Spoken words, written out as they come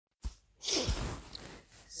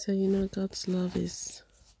So, God's love is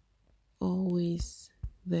always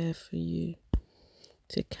there for you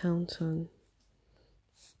to count on.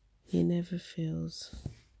 He never fails.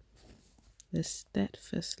 The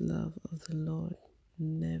steadfast love of the Lord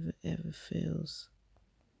never ever fails.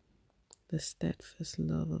 The steadfast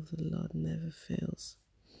love of the Lord never fails.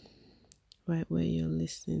 Right where you're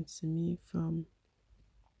listening to me from,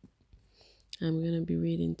 I'm going to be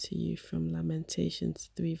reading to you from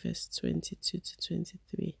Lamentations 3 verse 22 to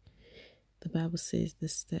 23. The Bible says the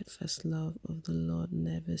steadfast love of the Lord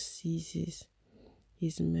never ceases.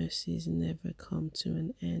 His mercies never come to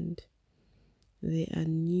an end. They are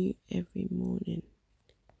new every morning.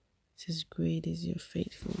 It is great is your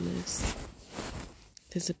faithfulness.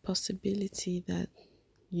 There's a possibility that,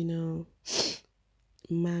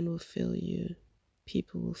 man will fail you.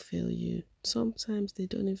 People will fail you. Sometimes they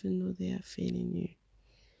don't even know they are failing you.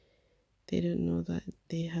 They don't know that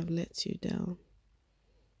they have let you down.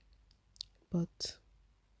 But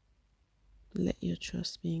let your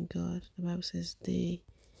trust be in God. The Bible says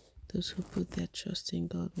those who put their trust in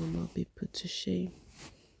God will not be put to shame.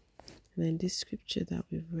 And then this scripture that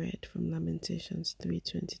we've read from Lamentations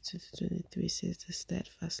 3:22 to 23 says the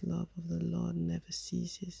steadfast love of the Lord never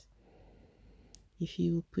ceases. If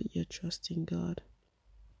you will put your trust in God,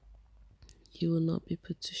 you will not be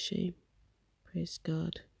put to shame. Praise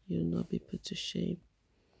God. You will not be put to shame.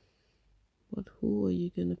 But who are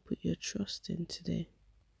you going to put your trust in today?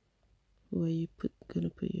 Who are you going to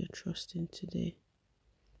put your trust in today?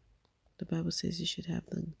 The Bible says you should have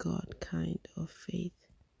the God kind of faith.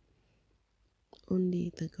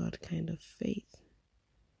 Only the God kind of faith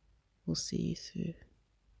will see you through.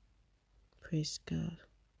 Praise God.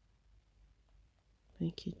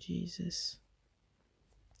 Thank you, Jesus.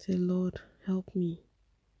 Say, Lord, help me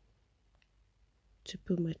to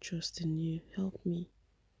put my trust in you. Help me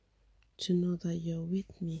to know that you're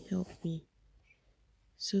with me. Help me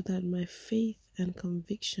so that my faith and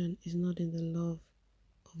conviction is not in the love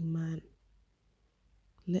of man.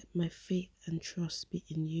 Let my faith and trust be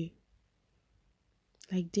in you.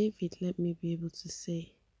 Like David, let me be able to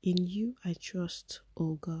say, in you I trust,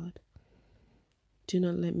 O God. Do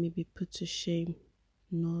not let me be put to shame,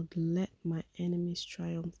 nor let my enemies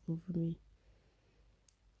triumph over me.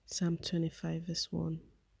 Psalm 25 verse 1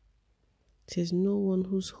 says, no one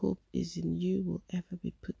whose hope is in you will ever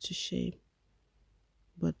be put to shame,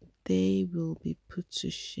 but they will be put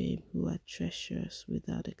to shame who are treacherous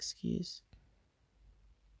without excuse.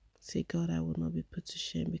 Say, God, I will not be put to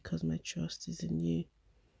shame because my trust is in you.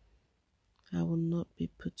 I will not be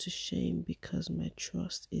put to shame because my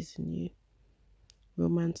trust is in you.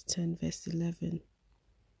 Romans 10 verse 11.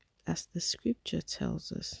 As the scripture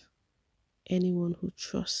tells us, anyone who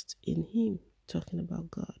trusts in him, talking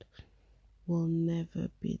about God, will never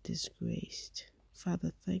be disgraced.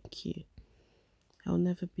 Father, thank you. I'll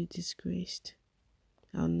never be disgraced.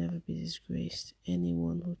 I'll never be disgraced.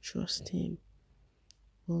 Anyone who trusts him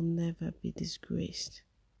will never be disgraced.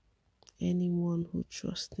 Anyone who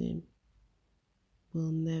trusts him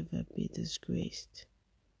will never be disgraced.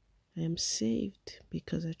 I am saved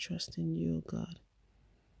because I trust in you, O God.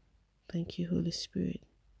 Thank you, Holy Spirit.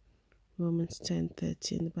 Romans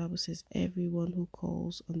 10:13, the Bible says, everyone who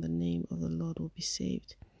calls on the name of the Lord will be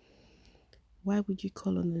saved. Why would you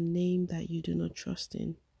call on a name that you do not trust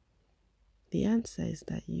in? The answer is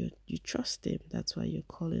that you trust him. That's why you're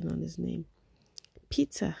calling on his name.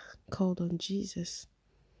 Peter called on Jesus.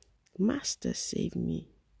 Master, save me.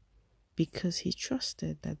 Because he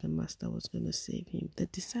trusted that the master was going to save him. The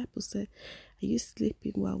disciples said, are you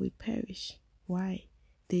sleeping while we perish? Why?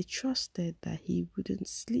 They trusted that he wouldn't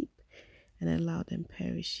sleep and allow them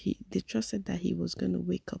perish. They trusted that he was going to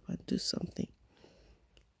wake up and do something.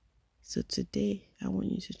 So today, I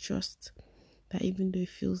want you to trust that even though it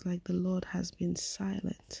feels like the Lord has been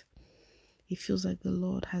silent, it feels like the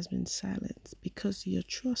Lord has been silent, because your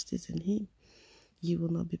trust is in him, you will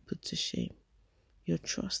not be put to shame. Your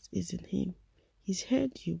trust is in him. He's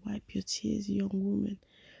heard you. Wipe your tears, young woman.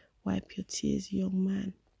 Wipe your tears, young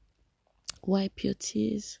man. Wipe your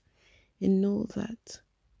tears and know that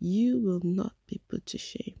you will not be put to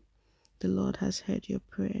shame. The Lord has heard your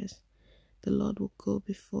prayers. The Lord will go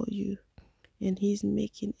before you, and he's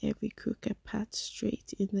making every crooked path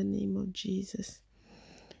straight in the name of Jesus.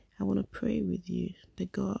 I want to pray with you. The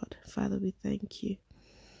God, Father, we thank you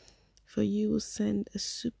for you will send a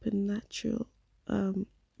supernatural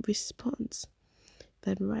response,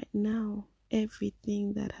 that right now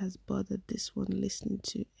everything that has bothered this one listening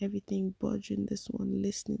to, everything bothering this one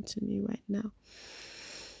listening to me right now,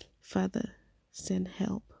 Father, send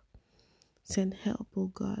help,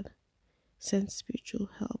 oh God, send spiritual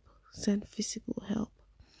help, send physical help,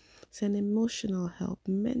 Send emotional help,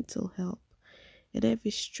 mental help, and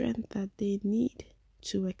every strength that they need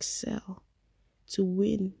to excel, to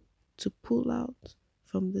win, to pull out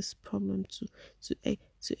from this problem,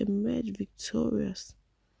 to emerge victorious,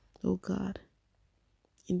 oh God,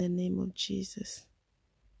 in the name of Jesus.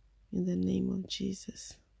 In the name of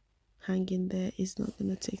Jesus. Hang in there. It's not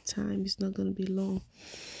going to take time. It's not going to be long.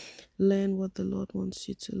 Learn what the Lord wants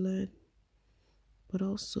you to learn. But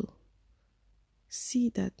also, see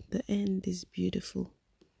that the end is beautiful.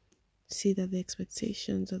 See that the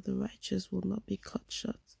expectations of the righteous will not be cut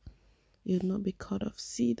short. It will not be cut off.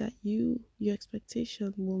 See that your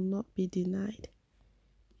expectation will not be denied.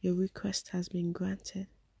 Your request has been granted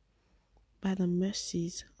by the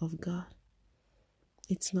mercies of God.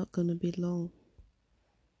 It's not going to be long.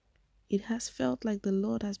 It has felt like the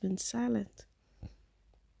Lord has been silent,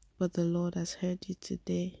 but the Lord has heard you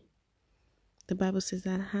today. The Bible says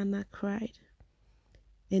that Hannah cried,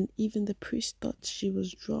 and even the priest thought she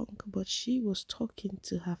was drunk, but she was talking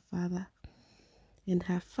to her father, and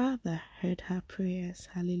her father heard her prayers.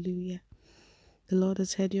 Hallelujah. The Lord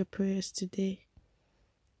has heard your prayers today.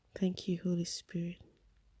 Thank you, Holy Spirit.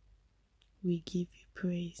 We give you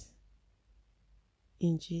praise.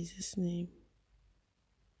 In Jesus' name,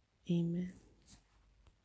 amen.